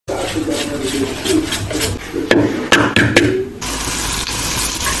Open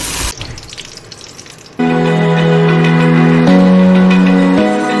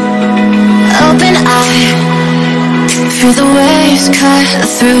eye, feel the waves cut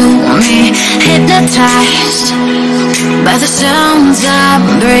through me, hypnotized by the sounds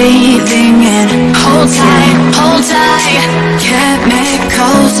I'm breathing in. Hold tight,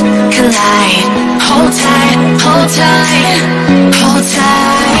 chemicals collide. Hold tight, hold tight, hold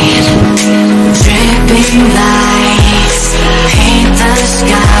tight. Dripping lights paint the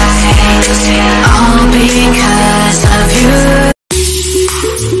skies, all because of you.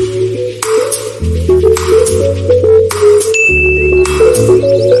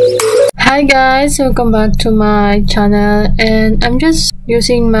 Hi guys, welcome back to my channel, and I'm just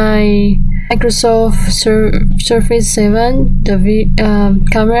using my Microsoft Surface 7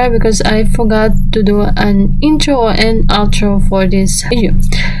 camera because I forgot to do an intro and outro for this video.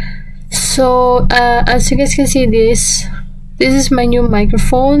 So as you guys can see, this is my new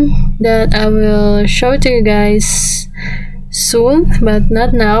microphone that I will show to you guys soon, but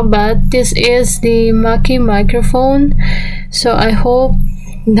not now. But this is the Mackie microphone, so I hope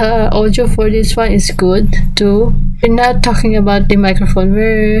the audio for this one is good too. We're not talking about the microphone,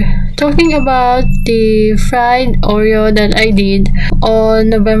 we're talking about the fried Oreo that I did on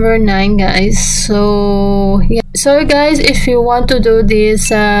November 9, guys. So yeah, so guys, if you want to do this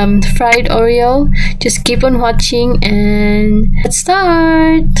fried Oreo, just keep on watching and let's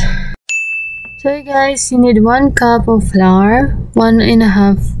start. So guys, you need 1 cup of flour,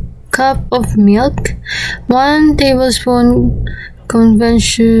 1.5 cup of milk, 1 tablespoon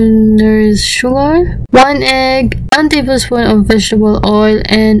conventional sugar, 1 egg, 1 tablespoon of vegetable oil,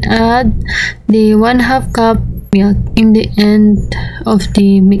 and add the 1/2 cup milk in the end of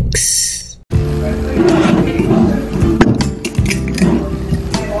the mix.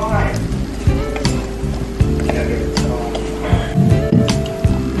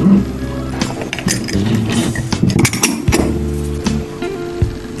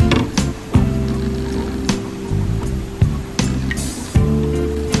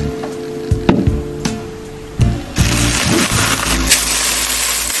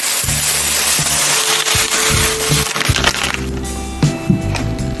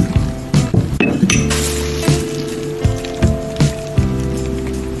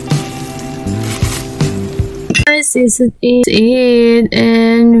 This is it,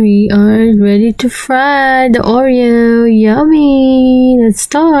 and we are ready to fry the Oreo. Yummy! Let's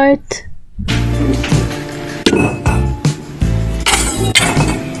start.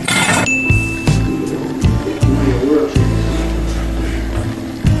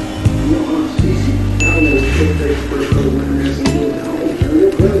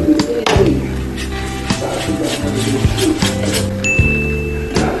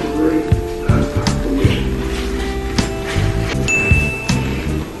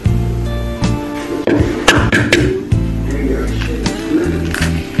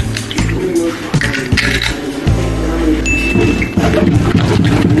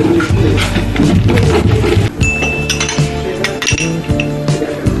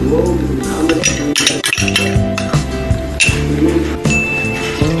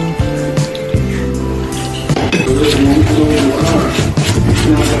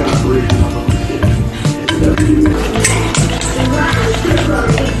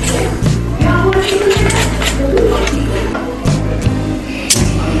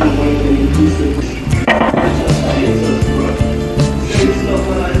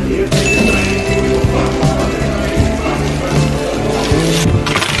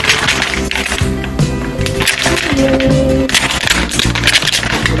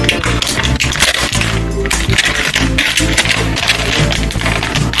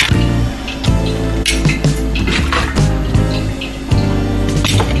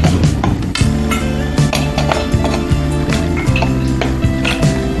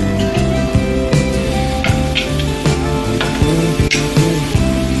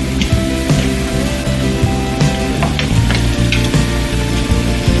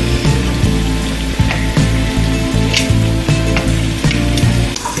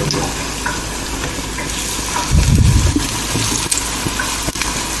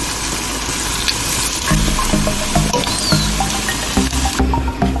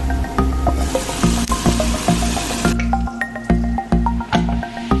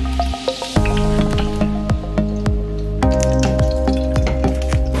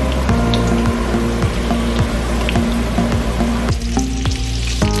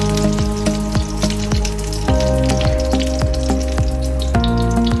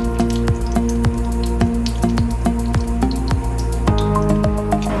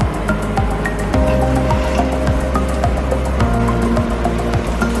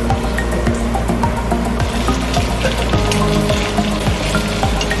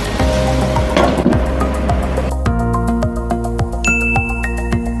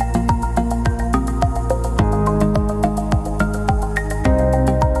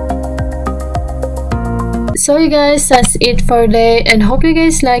 So you guys, that's it for today, and hope you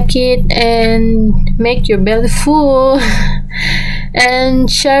guys like it and make your belly full. And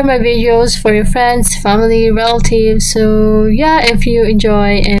share my videos for your friends, family, relatives. So yeah, if you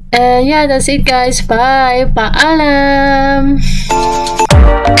enjoy, and yeah, that's it guys. Bye. Paalam.